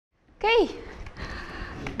Okay.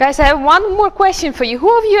 Guys, I have one more question for you.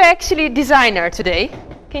 Who of you are actually a designer today?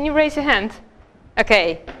 Can you raise your hand?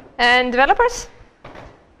 Okay. And developers?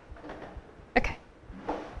 Okay.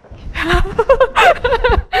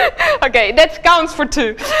 Okay, that counts for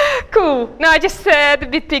 2. Cool. Now just the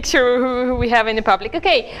big picture who we have in the public.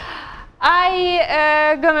 Okay.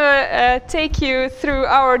 I gonna take you through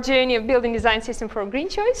our journey of building design system for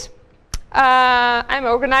Greenchoice. I'm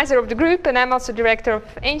an organizer of the group, and I'm also director of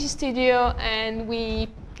Angel Studio, and we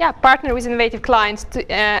partner with innovative clients to,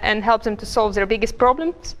 and help them to solve their biggest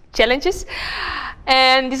problems, challenges.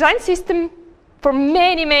 And design system for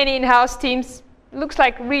many, many in-house teams looks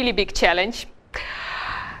like a really big challenge.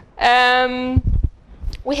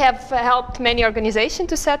 We have helped many organizations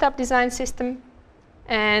to set up design system,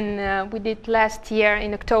 and we did last year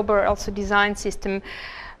in October also design system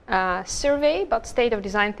survey about state of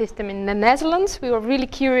design system in the Netherlands. We were really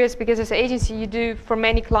curious because as an agency you do for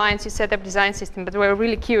many clients, you set up design system, but we were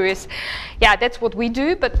really curious. Yeah, that's what we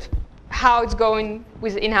do, but how it's going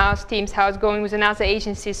with in-house teams, how it's going with another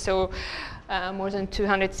agencies. So more than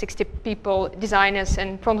 260 people, designers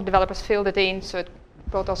and front-end developers filled it in, so it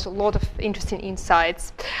brought us a lot of interesting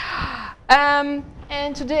insights. And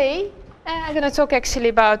today I'm going to talk actually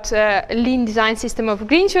about lean design system of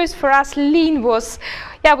Greenchoice. For us, lean was,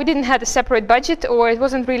 we didn't have a separate budget, or it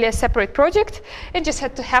wasn't really a separate project. It just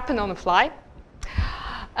had to happen on the fly.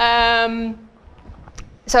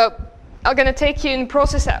 So I'm going to take you in the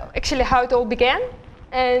process, actually how it all began,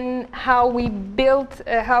 and how we built,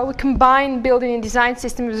 how we combine building a design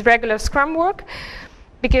system with regular Scrum work.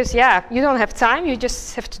 Because you don't have time, you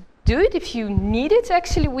just have to do it if you need it.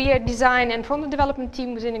 Actually, we are design and front-end development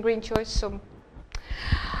team within a Greenchoice. So,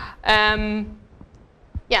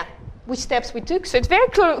 which steps we took. So it's very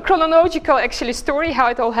chronological, actually, story how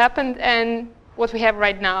it all happened and what we have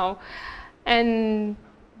right now, and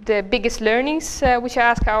the biggest learnings, which I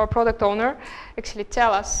ask our product owner, actually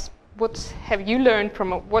tell us what have you learned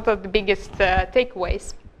from what are the biggest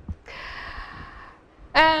takeaways.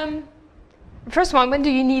 First one, when do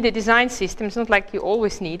you need a design system? It's not like you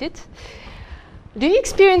always need it. Do you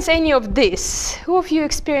experience any of this? Who of you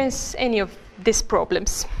experience any of these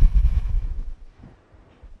problems?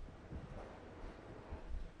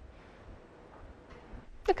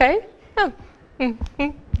 Okay. Oh.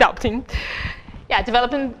 Doubting. Yeah,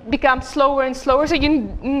 development becomes slower and slower, so you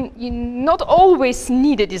not always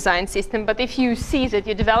need a design system, but if you see that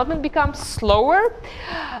your development becomes slower,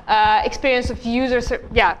 experience of users,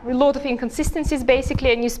 a lot of inconsistencies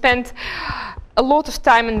basically, and you spend a lot of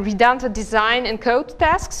time in redundant design and code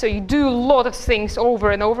tasks, so you do a lot of things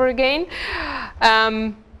over and over again.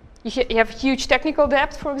 You have huge technical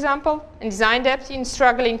debt, for example, and design debt in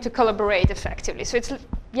struggling to collaborate effectively. So it's,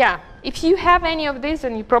 if you have any of this,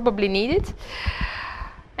 then you probably need it.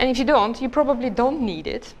 And if you don't, you probably don't need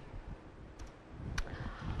it.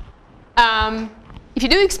 If you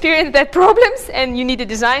do experience that problems and you need a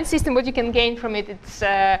design system, what you can gain from it, it's,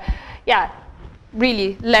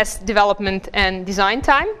 really less development and design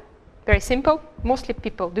time. Very simple. Mostly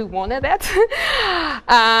people do want that.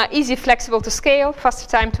 Easy, flexible to scale, faster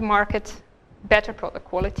time to market, better product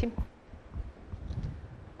quality.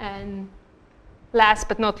 And last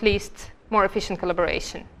but not least, more efficient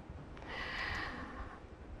collaboration.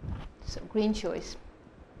 So Greenchoice.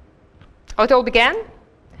 How it all began?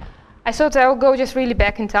 I thought I would go just really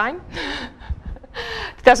back in time.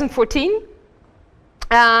 2014.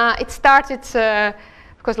 It started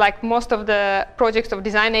because like most of the projects of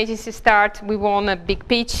design agencies start, we won a big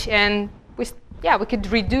pitch, and we could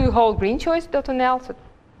redo whole Greenchoice.nl, so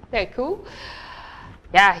very cool.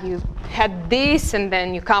 Yeah, you had this, and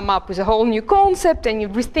then you come up with a whole new concept, and you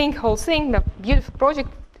rethink the whole thing. A beautiful project.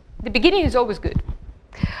 The beginning is always good.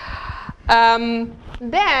 Then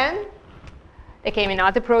there came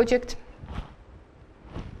another project,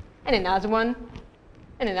 and another one,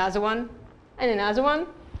 and another one, and another one,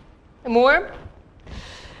 and more.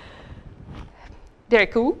 Very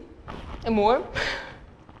cool, and more,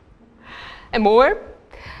 and more.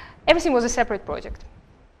 Everything was a separate project.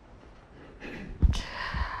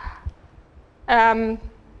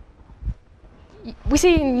 We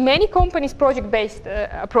see in many companies project-based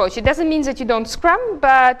approach. It doesn't mean that you don't Scrum,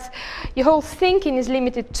 but your whole thinking is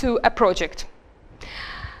limited to a project.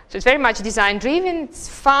 So it's very much design-driven, it's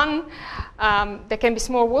fun. There can be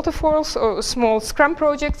small waterfalls or small Scrum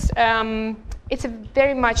projects. It's a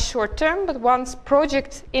very much short-term, but once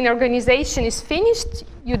project in organization is finished,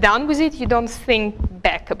 you're done with it, you don't think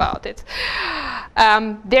back about it.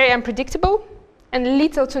 Very unpredictable, and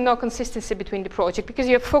little to no consistency between the project, because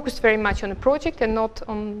you're focused very much on the project and not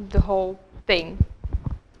on the whole thing.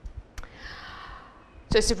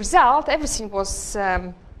 So as a result, everything was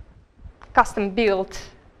custom built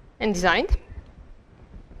and designed.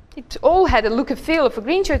 It all had a look and feel of a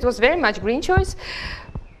Greenchoice. It was very much Greenchoice,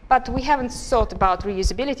 but we haven't thought about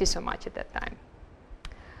reusability so much at that time.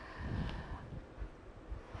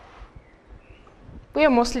 We are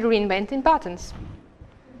mostly reinventing buttons.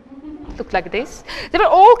 Looked like this. They were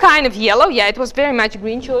all kind of yellow. Yeah, it was very much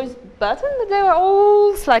Greenchoice button, but they were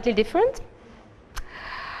all slightly different.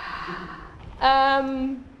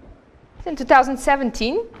 In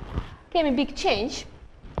 2017 came a big change.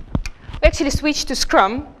 We actually switched to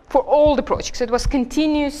Scrum for all the projects. So it was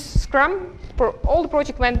continuous Scrum for all the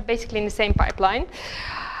projects, went basically in the same pipeline.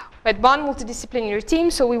 We had one multidisciplinary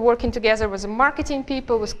team, so we working together with the marketing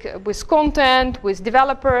people, with content, with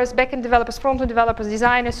developers, backend developers, front-end developers,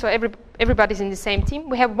 designers, so everybody's in the same team.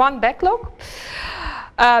 We have one backlog.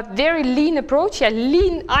 Very lean approach. Yeah,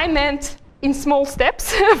 lean, I meant in small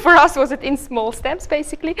steps. For us, was it in small steps,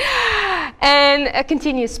 basically. And a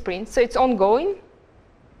continuous sprint, so it's ongoing.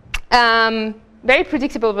 Very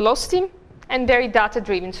predictable velocity and very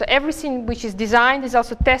data-driven. So everything which is designed is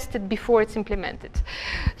also tested before it's implemented.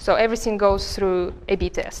 So everything goes through A/B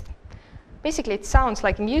test. Basically, it sounds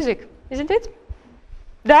like music, isn't it?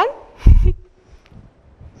 Done?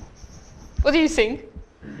 What do you think?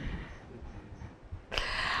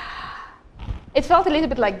 It felt a little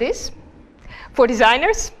bit like this for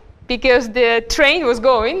designers, because the train was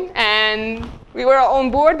going and we were on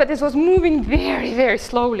board, but this was moving very, very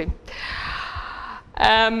slowly.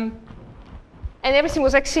 And everything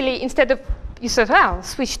was actually, instead of, you said, well,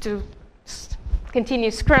 switch to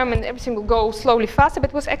continuous Scrum and everything will go slowly faster, but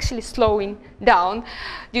it was actually slowing down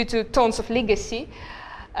due to tons of legacy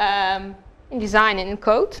in design and in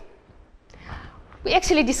code. We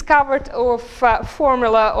actually discovered a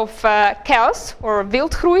formula of chaos, or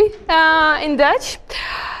wildgroei in Dutch.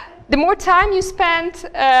 The more time you spend,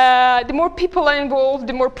 the more people are involved,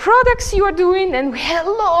 the more products you are doing, and we had a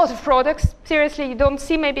lot of products. Seriously, you don't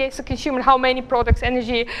see maybe as a consumer how many products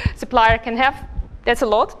energy supplier can have. That's a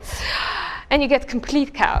lot. And you get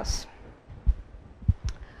complete chaos.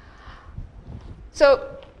 So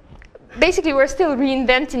basically, we're still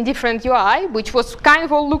reinventing different UI, which was kind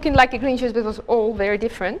of all looking like a Greenchoice, but it was all very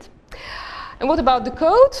different. And what about the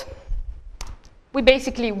code? We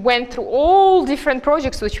basically went through all different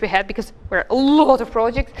projects which we had, because there were a lot of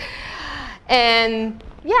projects. And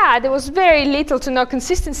yeah, there was very little to no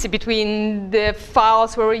consistency between the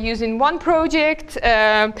files we were using one project.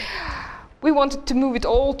 We wanted to move it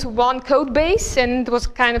all to one code base, and it was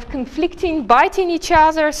kind of conflicting, biting each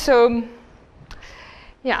other. So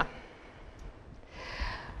yeah.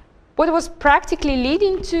 What it was practically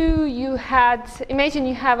leading to, you had, imagine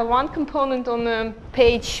you have one component on a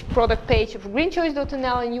page, product page of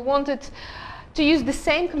Greenchoice.nl, and you wanted to use the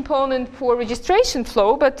same component for registration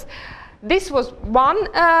flow, but this was one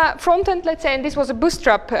front end, let's say, and this was a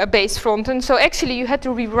Bootstrap-based front end, so actually you had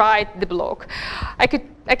to rewrite the blog. I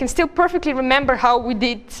can still perfectly remember how we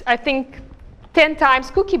did, I think, 10 times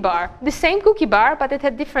cookie bar. The same cookie bar, but it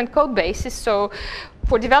had different code bases, so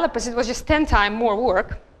for developers it was just 10 times more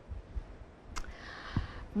work.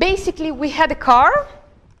 Basically, we had a car.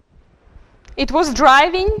 It was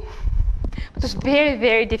driving, but it was very,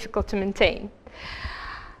 very difficult to maintain.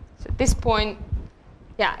 So at this point,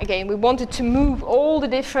 yeah, again, we wanted to move all the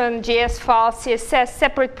different JS files, CSS,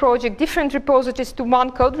 separate project, different repositories to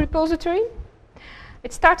one code repository.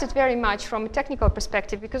 It started very much from a technical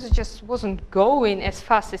perspective, because it just wasn't going as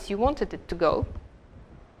fast as you wanted it to go.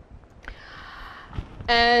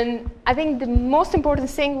 And I think the most important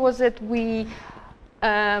thing was that we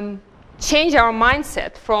change our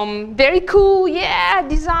mindset from very cool, yeah,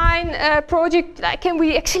 design project, like, can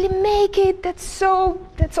we actually make it? That's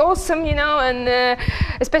awesome, you know, and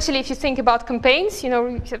especially if you think about campaigns, you know,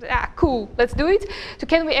 you said, cool, let's do it. So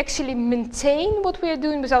can we actually maintain what we are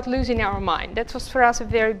doing without losing our mind? That was for us a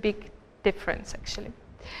very big difference, actually.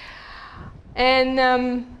 And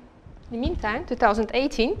in the meantime,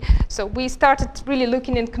 2018, so we started really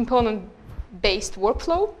looking at component-based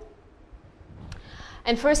workflow.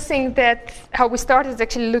 And first thing how we started is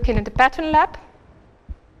actually looking at the pattern lab.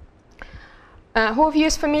 Who of you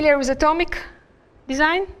is familiar with atomic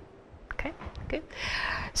design? Okay, okay.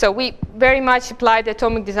 So we very much applied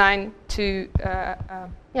atomic design to,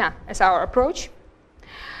 as our approach.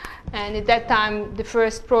 And at that time, the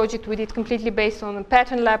first project we did completely based on a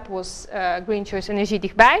pattern lab was Greenchoice Energie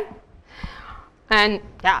Dichtbij. And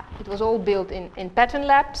yeah, it was all built in pattern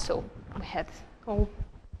lab, so we had all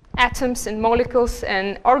atoms and molecules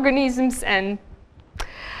and organisms and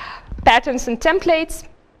patterns and templates.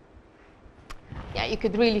 yeah, you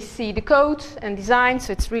could really see the code and design.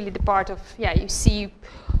 So it's really the part of, yeah, you see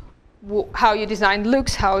how your design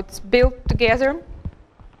looks, how it's built together.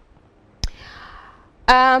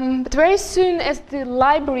 But very soon as the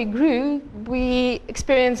library grew, we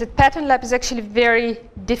experienced that Pattern Lab is actually very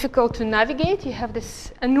difficult to navigate. You have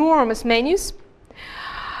this enormous menus.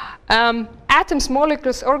 Atoms,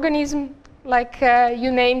 molecules, organism, like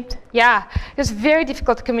you named, yeah, it's very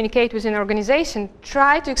difficult to communicate with an organization.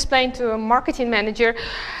 Try to explain to a marketing manager,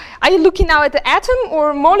 are you looking now at the atom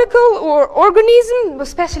or molecule or organism,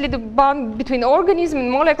 especially the bond between organism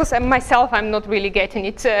and molecules, and myself, I'm not really getting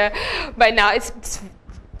it by now. It's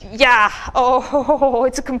yeah, oh,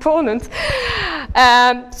 it's a component.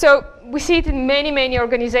 So we see it in many, many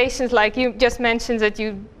organizations, like you just mentioned that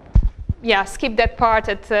you, yeah, skip that part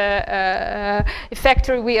at a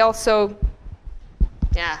factory. We also,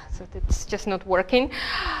 yeah, so it's just not working.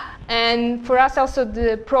 And for us also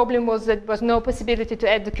the problem was that there was no possibility to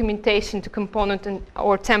add documentation to component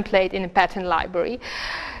or template in a pattern library.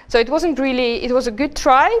 So it wasn't really, it was a good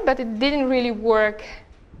try, but it didn't really work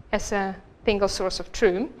as a single source of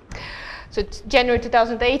truth. So January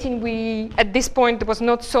 2018, at this point there was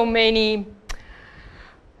not so many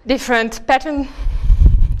different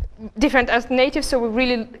alternatives, so we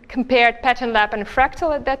really compared Pattern Lab and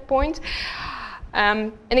Fractal at that point.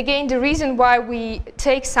 And again, the reason why we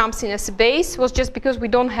take something as a base was just because we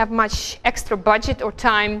don't have much extra budget or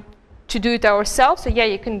time to do it ourselves. So yeah,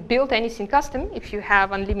 you can build anything custom if you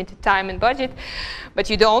have unlimited time and budget, but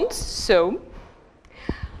you don't. So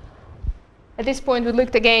at this point, we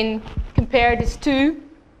looked again, compared these two,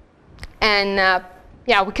 and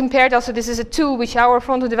yeah, we compared also, this is a tool which our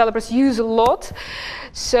front-end developers use a lot,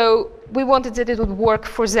 so we wanted that it would work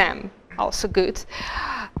for them, also good.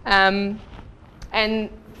 And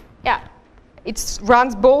yeah, it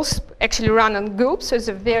runs both, actually run on Gulp, so it's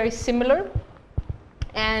a very similar.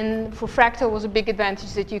 And for Fractal was a big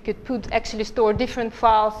advantage that you could actually store different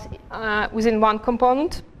files within one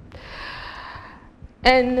component.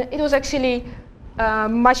 And it was actually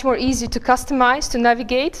much more easy to customize, to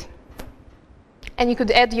navigate. And you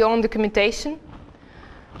could add your own documentation.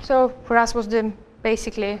 So for us was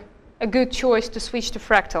basically a good choice to switch to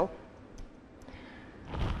Fractal.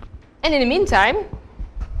 And in the meantime,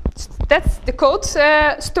 that's the code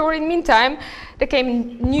story. In the meantime, there came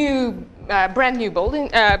a new, brand new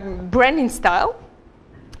branding style.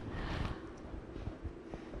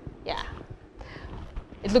 Yeah.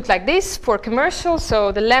 It looked like this for commercials.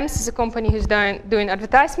 So the Lamps is a company who's doing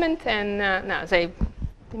advertisement, and now they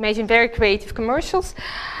imagine very creative commercials.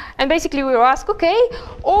 And basically we were asked, okay,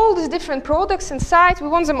 all these different products and sites, we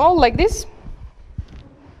want them all like this.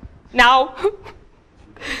 Now,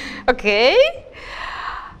 okay.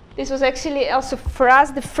 This was actually also for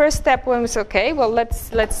us the first step when we said, okay, well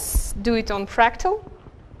let's do it on Fractal.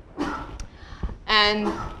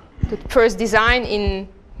 And the first design in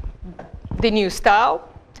the new style.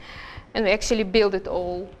 And we actually built it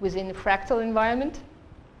all within the Fractal environment.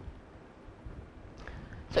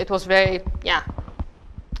 So it was very, yeah,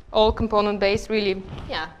 all component-based, really,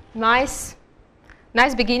 yeah, nice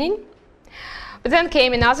beginning. But then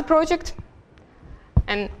came another project.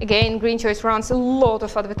 And again, Greenchoice runs a lot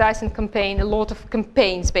of advertising campaigns, a lot of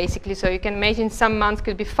campaigns, basically. So you can imagine some months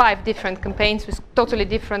could be 5 different campaigns with totally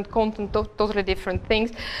different content, totally different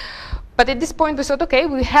things. But at this point, we thought, okay,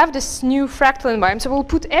 we have this new Fractal environment, so we'll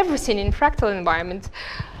put everything in Fractal environment.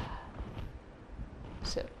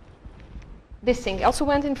 So this thing also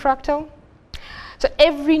went in Fractal. So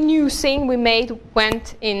every new thing we made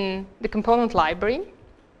went in the component library,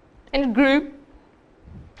 and it grew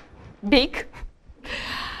big.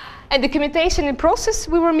 And documentation and process,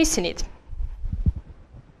 we were missing it.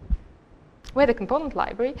 We had a component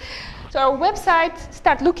library. So our website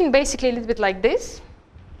started looking basically a little bit like this.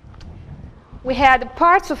 We had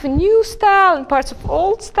parts of a new style and parts of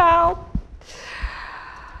old style.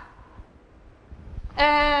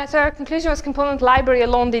 So our conclusion was component library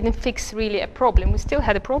alone didn't fix really a problem. We still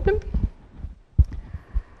had a problem.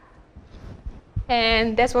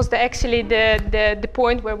 And that was actually the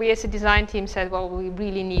point where we as a design team said, well, we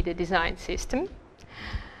really need a design system.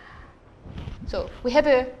 So we had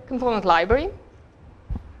a component library.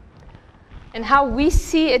 And how we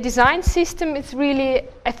see a design system is really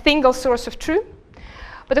a single source of truth.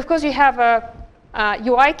 But of course, you have a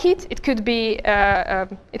UI kit. It could be,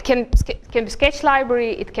 it can be Sketch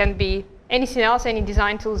library. It can be anything else, any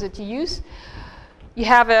design tools that you use. You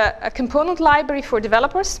have a component library for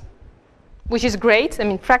developers. which is great. I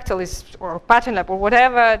mean, Fractal is, or Pattern Lab or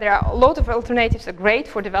whatever, there are a lot of alternatives that are great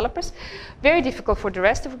for developers, very difficult for the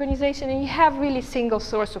rest of the organization, and you have really single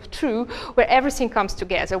source of truth where everything comes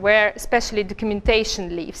together, where especially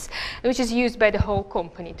documentation lives, which is used by the whole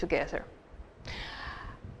company together.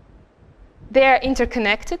 They're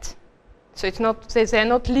interconnected, so it's not, they're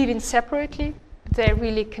not living separately, but they're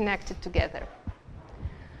really connected together.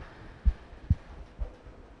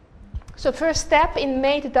 So first step in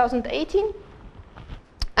May 2018,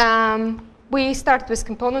 we started with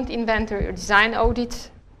component inventory or design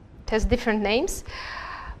audit. It has different names.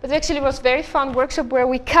 But actually it was a very fun workshop where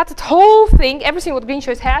we cut the whole thing, everything what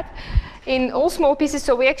Greenchoice had, in all small pieces.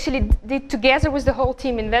 So we actually did together with the whole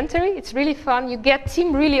team inventory. It's really fun. You get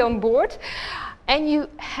team really on board. And you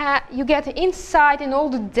get insight in all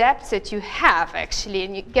the depths that you have, actually.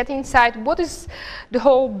 And you get insight what is the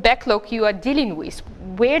whole backlog you are dealing with.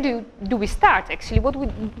 Where do we start, actually? What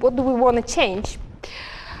do we want to change?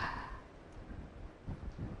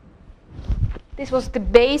 This was the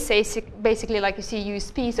basically, like you see,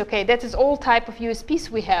 USPs. OK, that is all type of USPs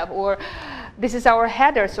we have. Or this is our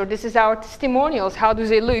headers, or this is our testimonials. How do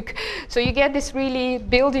they look? So you get this really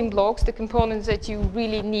building blocks, the components that you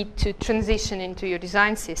really need to transition into your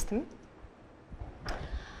design system.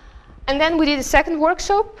 And then we did a second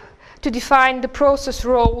workshop to define the process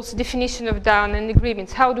roles, definition of done, and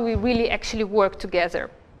agreements. How do we really actually work together?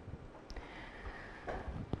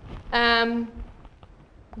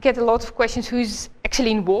 Get a lot of questions. Who's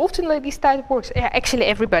actually involved in like this type of works? Yeah, actually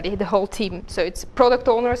everybody, the whole team. So it's product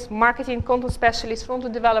owners, marketing, content specialists,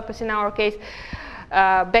 front-end developers in our case,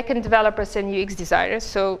 back-end developers and UX designers.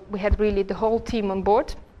 So we had really the whole team on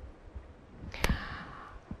board.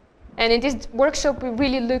 And in this workshop we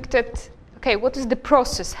really looked at, okay, what is the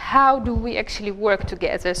process? How do we actually work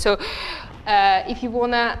together? So if you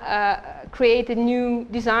want to create a new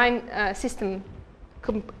design system,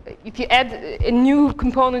 if you add a new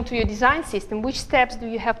component to your design system, which steps do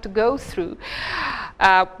you have to go through?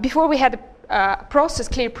 Before we had a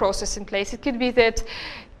clear process in place, it could be that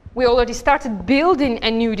we already started building a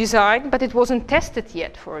new design, but it wasn't tested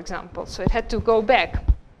yet, for example, so it had to go back.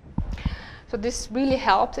 So this really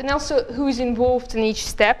helped, and also who is involved in each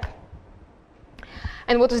step,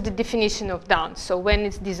 and what is the definition of done? So when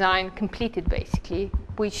is design completed, basically,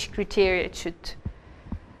 which criteria it should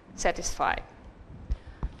satisfy.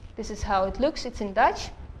 This is how it looks. It's in Dutch.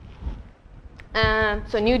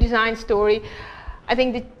 So new design story. I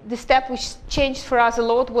think the step which changed for us a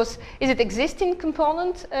lot was, is it existing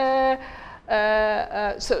component? So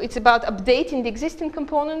it's about updating the existing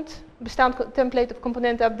component, bestand template of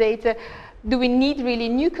component updaten. Do we need really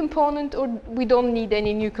new component, or we don't need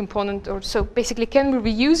any new component? Or so basically, can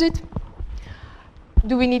we reuse it?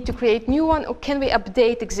 Do we need to create new one, or can we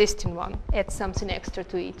update existing one, add something extra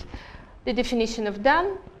to it? The definition of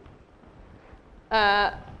done.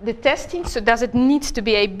 The testing, so does it need to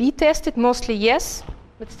be A/B tested? Mostly yes,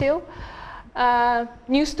 but still.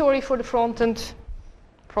 New story for the front-end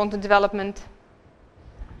development.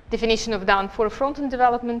 Definition of done for front-end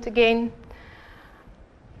development again.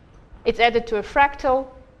 It's added to a Fractal.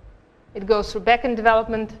 It goes through back-end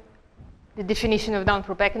development. The definition of done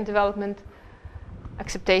for back-end development.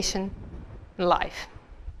 Acceptation, and live.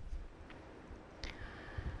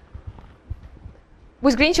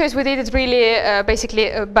 With Greenchoice, we did it really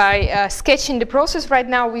basically by sketching the process. Right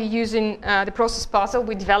now, we're using the process puzzle.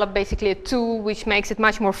 We developed basically a tool which makes it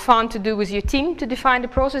much more fun to do with your team to define the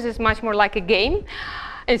process. It's much more like a game.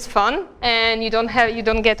 It's fun, and you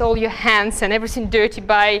don't get all your hands and everything dirty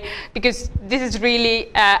because this is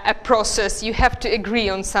really a process. You have to agree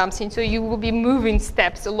on something, so you will be moving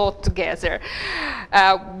steps a lot together.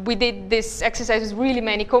 We did this exercise with really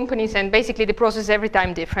many companies, and basically the process is every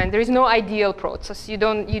time different. There is no ideal process.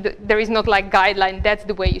 There is not like guideline. That's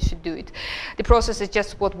the way you should do it. The process is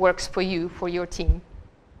just what works for you, for your team.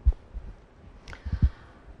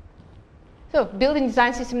 So building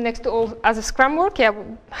design system next to all other Scrum work, yeah,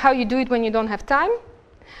 how you do it when you don't have time.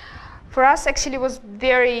 For us, actually, was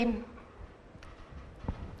very,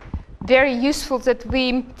 very useful that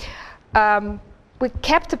we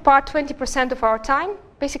kept apart 20% of our time,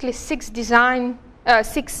 basically 6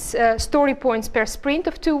 story points per sprint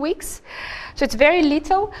of 2 weeks. So it's very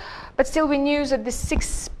little, but still we knew that the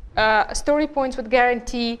 6 story points would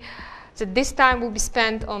guarantee that this time will be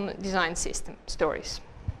spent on design system stories.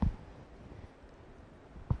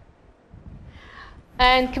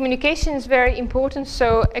 And communication is very important,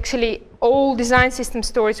 so actually all design system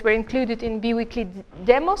stories were included in biweekly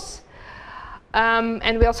demos.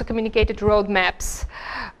 And we also communicated roadmaps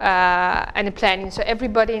and the planning. So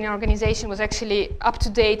everybody in the organization was actually up to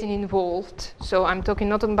date and involved. So I'm talking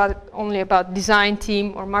not only about design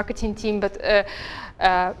team or marketing team, but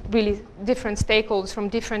really different stakeholders from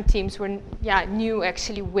different teams knew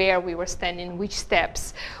actually where we were standing, which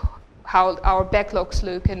steps, how our backlogs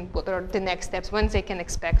look, and what are the next steps, when they can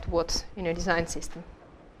expect what in a design system.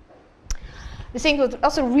 The thing that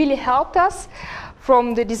also really helped us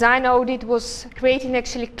from the design audit was creating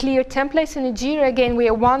actually clear templates in the Jira. Again, we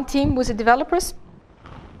are one team with the developers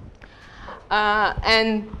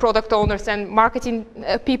and product owners and marketing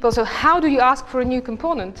people. So how do you ask for a new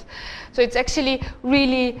component? So it's actually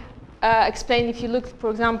really explained if you look, for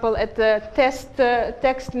example, at the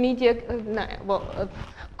text media,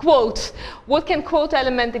 quote. What can quote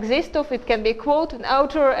element exist of? It can be a quote, an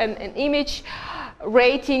author, an image,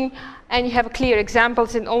 rating, and you have clear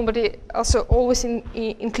examples, and also always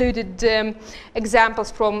included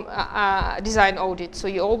examples from design audit. So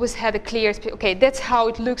you always had a clear, okay, that's how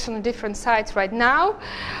it looks on the different sites right now.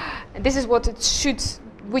 And this is what it should,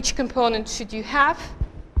 which component should you have,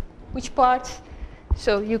 which part.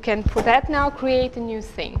 So you can, for that now, create a new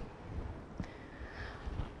thing.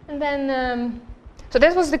 And then, so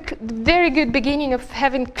that was the very good beginning of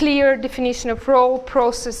having clear definition of role,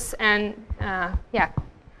 process, and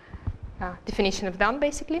definition of done,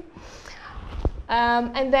 basically.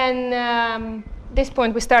 And then this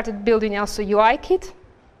point we started building also UI kit.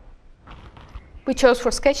 We chose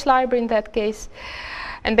for sketch library in that case.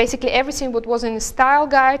 And basically everything what was in the style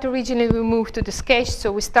guide originally we moved to the sketch.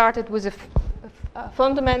 So we started with the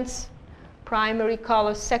fundamentals, primary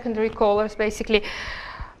colors, secondary colors, basically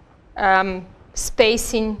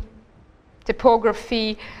spacing,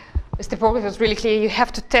 typography. This typography was really clear. You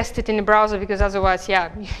have to test it in the browser because otherwise,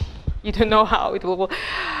 you don't know how it will.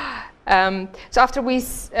 So after we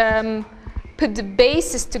put the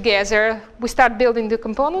bases together, we start building the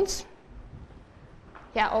components.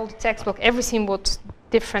 Yeah, all the text block, everything what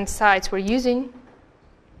different sites were using.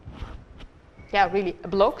 Yeah, really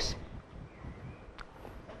blocks,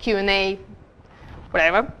 Q&A,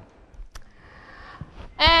 whatever.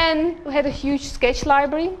 And we had a huge sketch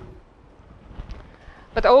library,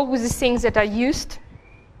 but always the things that are used.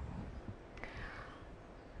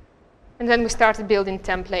 And then we started building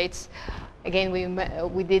templates. Again,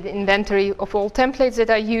 we did inventory of all templates that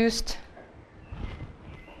are used,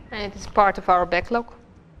 and it is part of our backlog.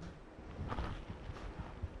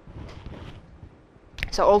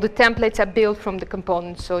 So all the templates are built from the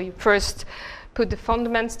components. So you first put the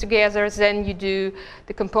fundamentals together, then you do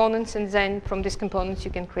the components, and then from these components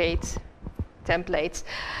you can create templates.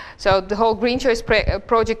 So the whole Greenchoice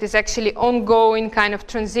project is actually ongoing kind of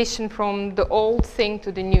transition from the old thing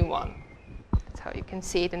to the new one. That's how you can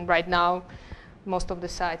see it. And right now, most of the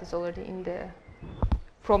site is already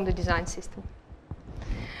from the design system.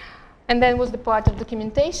 And then was the part of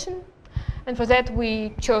documentation. And for that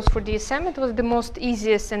we chose for DSM. It was the most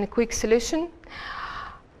easiest and quick solution.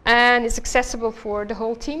 And it's accessible for the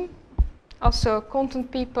whole team. Also content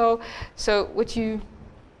people. So what you,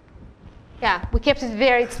 we kept it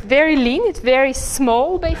it's very lean. It's very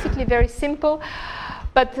small, basically, very simple.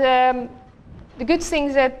 But the good thing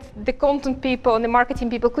is that the content people and the marketing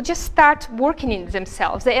people could just start working in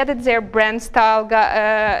themselves. They added their brand style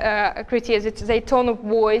criteria, their tone of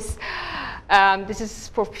voice. This is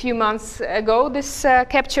for a few months ago, this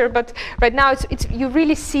capture, but right now you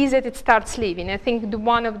really see that it starts leaving. I think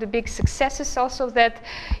one of the big successes also that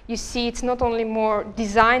you see it's not only more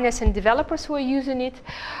designers and developers who are using it,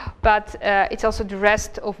 but it's also the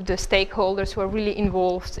rest of the stakeholders who are really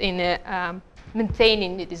involved in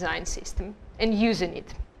maintaining the design system and using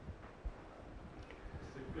it.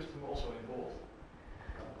 Is the customer also involved?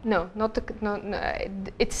 No, not the, no,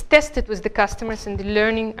 it's tested with the customers and the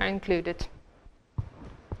learning are included.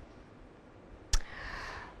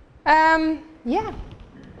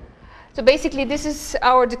 So basically this is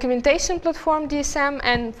our documentation platform, DSM,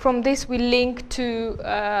 and from this we link to,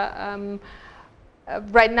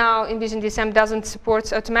 right now InVision DSM doesn't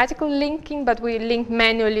support automatic linking, but we link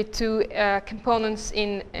manually to components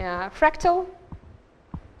in Fractal.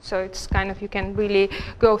 So it's kind of, you can really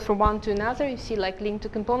go from one to another. You see like link to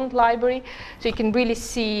component library. So you can really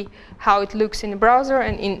see how it looks in the browser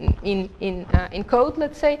and in code,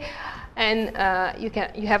 let's say. And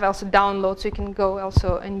you have also download, so you can go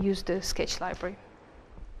also and use the sketch library.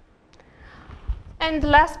 And the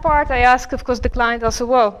last part I asked, of course, the client also,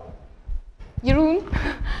 well, Jeroen,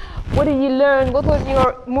 what did you learn? What was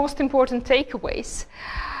your most important takeaways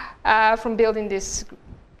from building this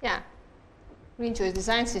Greenchoice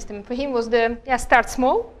design system? For him was the start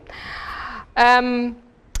small.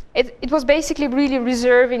 It was basically really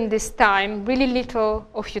reserving this time, really little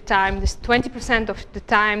of your time, this 20% of the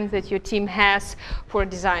time that your team has for a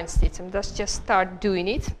design system. Just start doing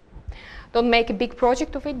it. Don't make a big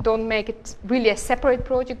project of it. Don't make it really a separate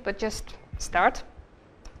project, but just start.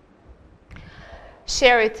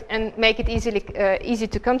 Share it and make it easy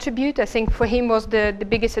to contribute. I think for him was the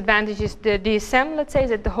biggest advantage is the DSM, let's say,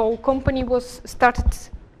 that the whole company started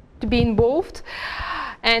to be involved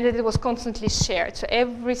and that it was constantly shared. So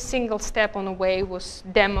every single step on the way was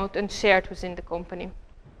demoed and shared within the company.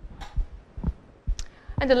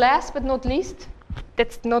 And the last but not least,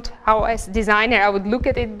 that's not how as designer I would look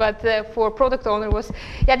at it, but for product owner was,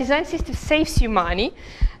 yeah, design system saves you money.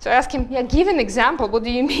 So I asked him, yeah, give an example, what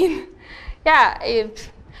do you mean? Yeah,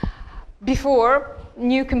 before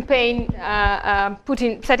new campaign,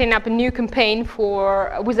 setting up a new campaign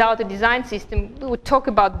without a design system, we would talk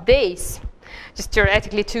about days. Just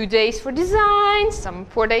theoretically 2 days for design, some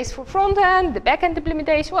 4 days for front end, the back end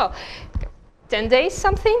implementation, well, 10 days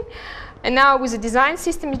something. And now with the design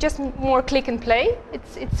system, it's just more click and play.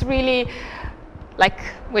 It's really like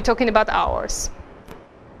we're talking about hours.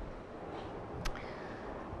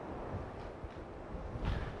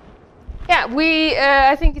 Yeah,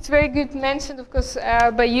 I think it's very good mentioned, of course,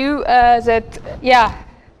 by you that, yeah,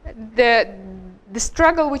 the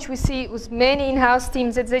struggle which we see with many in-house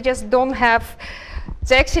teams that they just don't have,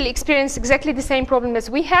 they actually experience exactly the same problem as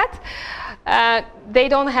we had. They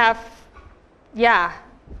don't have, yeah,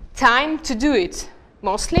 time to do it,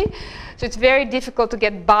 mostly. So it's very difficult to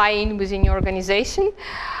get buy-in within your organization.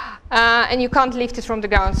 And you can't lift it from the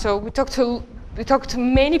ground. So we talk to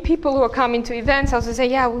many people who are coming to events. Also say,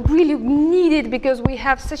 yeah, we really need it because we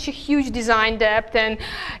have such a huge design depth and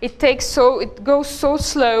it goes so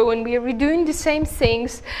slow and we are redoing the same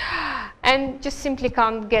things and just simply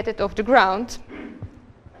can't get it off the ground.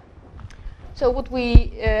 So what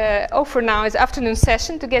we offer now is afternoon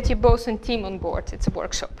session to get your boss and team on board. It's a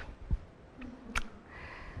workshop.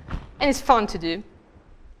 And it's fun to do.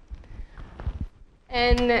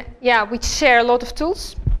 And yeah, we share a lot of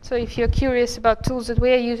tools. So if you're curious about tools that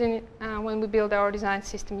we are using when we build our design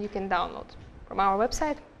system, you can download from our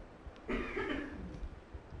website.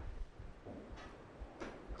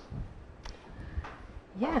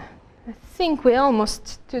 Yeah, I think we're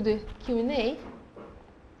almost to the Q&A.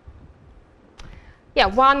 Yeah,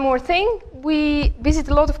 one more thing. We visit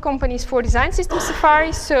a lot of companies for design system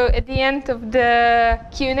safaris. So at the end of the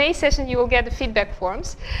Q&A session, you will get the feedback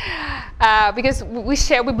forms. Because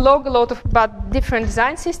we blog a lot about different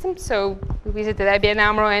design systems. So we visited IBM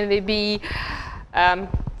AMRO, NVB,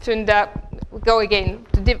 Funda. We go again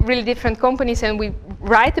to really different companies and we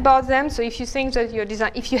write about them. So if you think that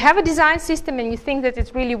if you have a design system and you think that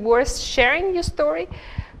it's really worth sharing your story,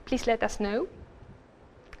 please let us know.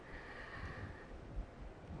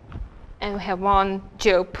 And we have one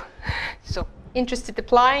job. So interested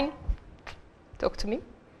applying, talk to me.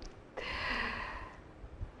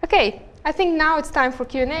 Okay, I think now it's time for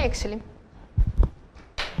Q&A actually.